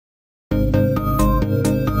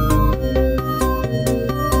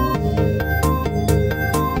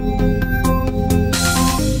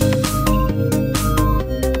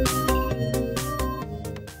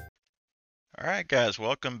guys,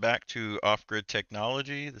 welcome back to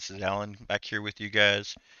OffGrid.Technology. This is Alan back here with you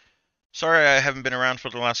guys. Sorry I haven't been around for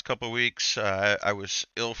the last couple of weeks. I was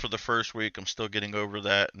ill for the first week. I'm still getting over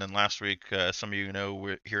that. And then last week, some of you know,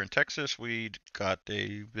 we're here in Texas, we got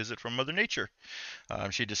a visit from Mother Nature.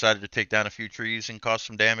 She decided to take down a few trees and cause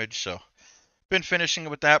some damage. So, been finishing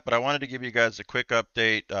with that, but I wanted to give you guys a quick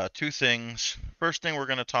update. Two things. First thing we're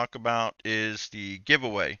going to talk about is the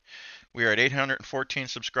giveaway. We are at 814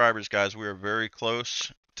 subscribers, guys. We are very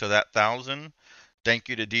close to that 1,000. Thank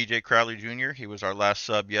you to DJ Crowley Jr. He was our last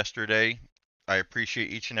sub yesterday. I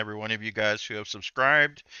appreciate each and every one of you guys who have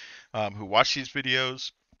subscribed, who watch these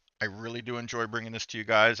videos. I really do enjoy bringing this to you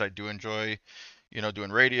guys. I do enjoy,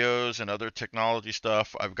 doing radios and other technology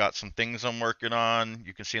stuff. I've got some things I'm working on.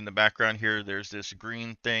 You can see in the background here, there's this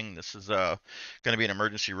green thing. This is going to be an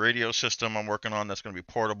emergency radio system I'm working on that's going to be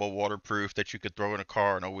portable, waterproof, that you could throw in a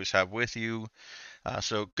car and always have with you.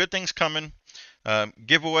 So good things coming.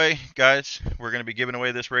 Giveaway, guys. We're going to be giving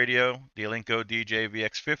away this radio, the Alinco DJ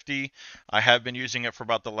VX50. I have been using it for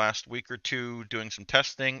about the last week or two, doing some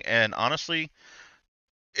testing, and honestly,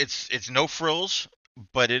 it's no frills,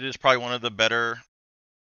 but it is probably one of the better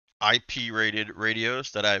IP rated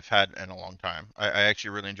radios that I've had in a long time. I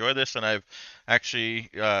actually really enjoy this, and I've actually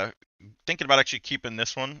thinking about actually keeping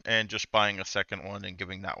this one and just buying a second one and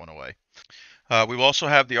giving that one away. We will also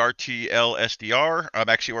have the RTL-SDR. I'm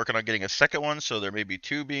actually working on getting a second one, so there may be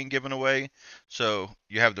two being given away. So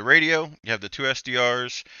you have the radio, you have the two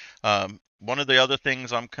SDRs. One of the other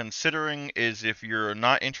things I'm considering is if you're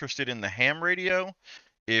not interested in the ham radio,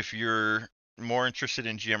 if you're more interested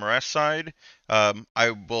in GMRS side,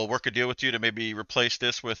 I will work a deal with you to maybe replace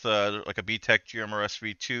this with like a BTEC GMRS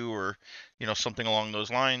V2 or something along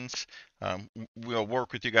those lines. We'll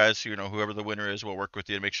work with you guys. Whoever the winner is, we'll work with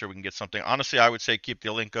you to make sure we can get something. Honestly, I would say keep the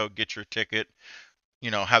Alinco, get your ticket.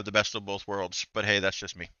 Have the best of both worlds. But hey, that's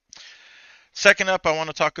just me. Second up, I want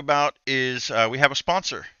to talk about is we have a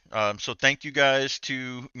sponsor. So thank you guys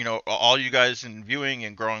to all you guys in viewing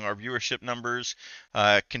and growing our viewership numbers.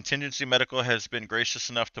 Contingency Medical has been gracious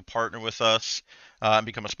enough to partner with us and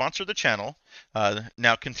become a sponsor of the channel.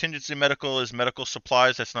 Now, Contingency Medical is medical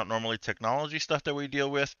supplies. That's not normally technology stuff that we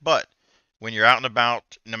deal with, but when you're out and about,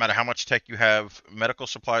 no matter how much tech you have, medical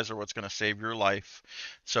supplies are what's going to save your life.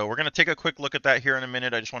 So we're going to take a quick look at that here in a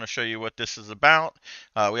minute. I just want to show you what this is about.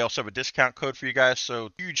 We also have a discount code for you guys. So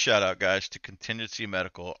huge shout out, guys, to Contingency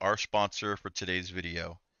Medical, our sponsor for today's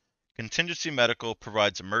video. Contingency Medical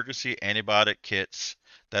provides emergency antibiotic kits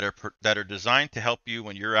that are designed to help you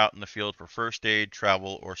when you're out in the field for first aid,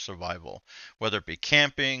 travel, or survival. Whether it be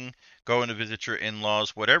camping, going to visit your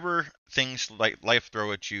in-laws, whatever things like life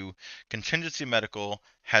throw at you, Contingency Medical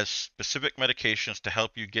has specific medications to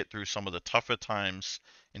help you get through some of the tougher times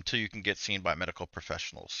until you can get seen by medical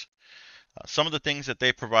professionals. Some of the things that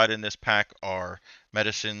they provide in this pack are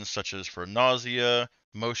medicines such as for nausea,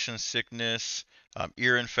 motion sickness,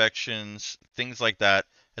 ear infections, things like that,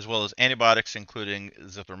 as well as antibiotics including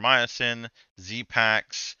zithromycin,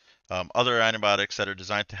 Z-Paks, other antibiotics that are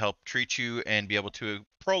designed to help treat you and be able to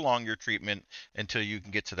prolong your treatment until you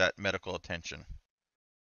can get to that medical attention.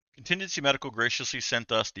 Contingency Medical graciously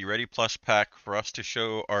sent us the Ready Plus pack for us to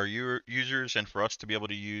show our users and for us to be able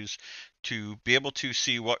to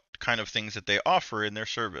see what kind of things that they offer in their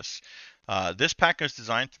service. This pack is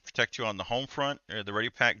designed to protect you on the home front. The Ready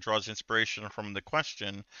Pack draws inspiration from the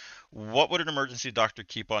question, what would an emergency doctor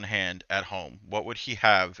keep on hand at home? What would he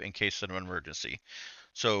have in case of an emergency?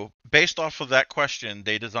 So based off of that question,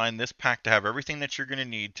 they designed this pack to have everything that you're going to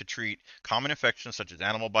need to treat common infections such as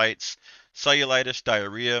animal bites, cellulitis,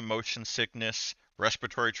 diarrhea, motion sickness,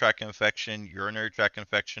 respiratory tract infection, urinary tract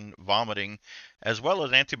infection, vomiting, as well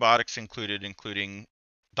as antibiotics including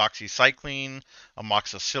doxycycline,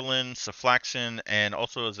 amoxicillin, sulfaxin, and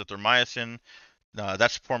also azithromycin.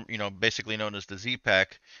 That's basically known as the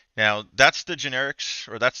Z-Pack. Now that's the generics,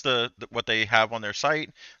 or that's the what they have on their site.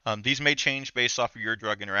 These may change based off of your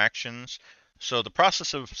drug interactions. So the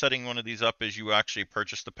process of setting one of these up is you actually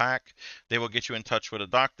purchase the pack. They will get you in touch with a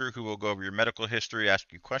doctor who will go over your medical history,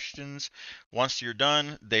 ask you questions. Once you're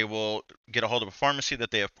done, they will get a hold of a pharmacy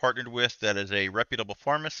that they have partnered with that is a reputable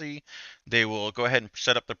pharmacy. They will go ahead and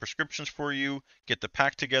set up the prescriptions for you, get the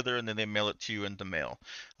pack together, and then they mail it to you in the mail.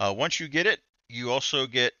 Once you get it, you also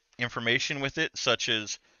get information with it, such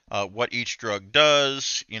as what each drug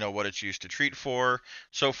does, what it's used to treat for,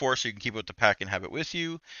 so forth, so you can keep it with the pack and have it with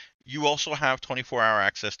you. You also have 24-hour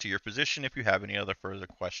access to your physician if you have any other further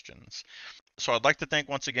questions. So I'd like to thank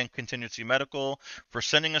once again Contingency Medical for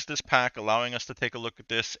sending us this pack, allowing us to take a look at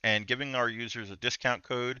this, and giving our users a discount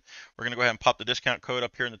code. We're going to go ahead and pop the discount code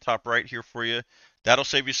up here in the top right here for you. That'll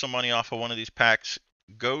save you some money off of one of these packs.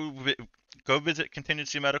 Go go visit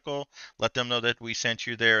Contingency Medical. Let them know that we sent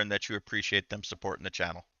you there and that you appreciate them supporting the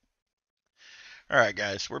channel. All right,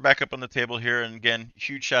 guys, we're back up on the table here. And again,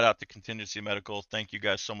 huge shout out to Contingency Medical. Thank you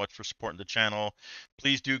guys so much for supporting the channel.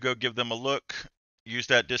 Please do go give them a look. Use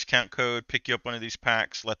that discount code, pick you up one of these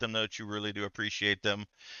packs. Let them know that you really do appreciate them.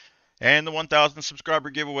 And the 1,000 subscriber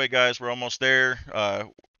giveaway, guys, we're almost there.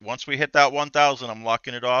 Once we hit that 1,000, I'm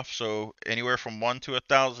locking it off. So anywhere from 1 to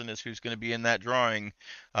 1,000 is who's going to be in that drawing.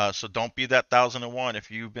 So don't be that 1,001.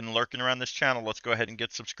 If you've been lurking around this channel, let's go ahead and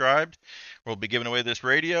get subscribed. We'll be giving away this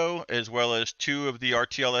radio as well as 2 of the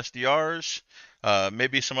RTL-SDRs.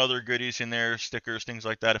 Maybe some other goodies in there, stickers, things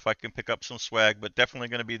like that, if I can pick up some swag. But definitely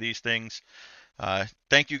going to be these things.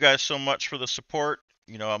 Thank you guys so much for the support.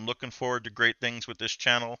 I'm looking forward to great things with this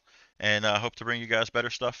channel, and hope to bring you guys better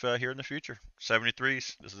stuff here in the future.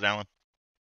 73s, this is Alan.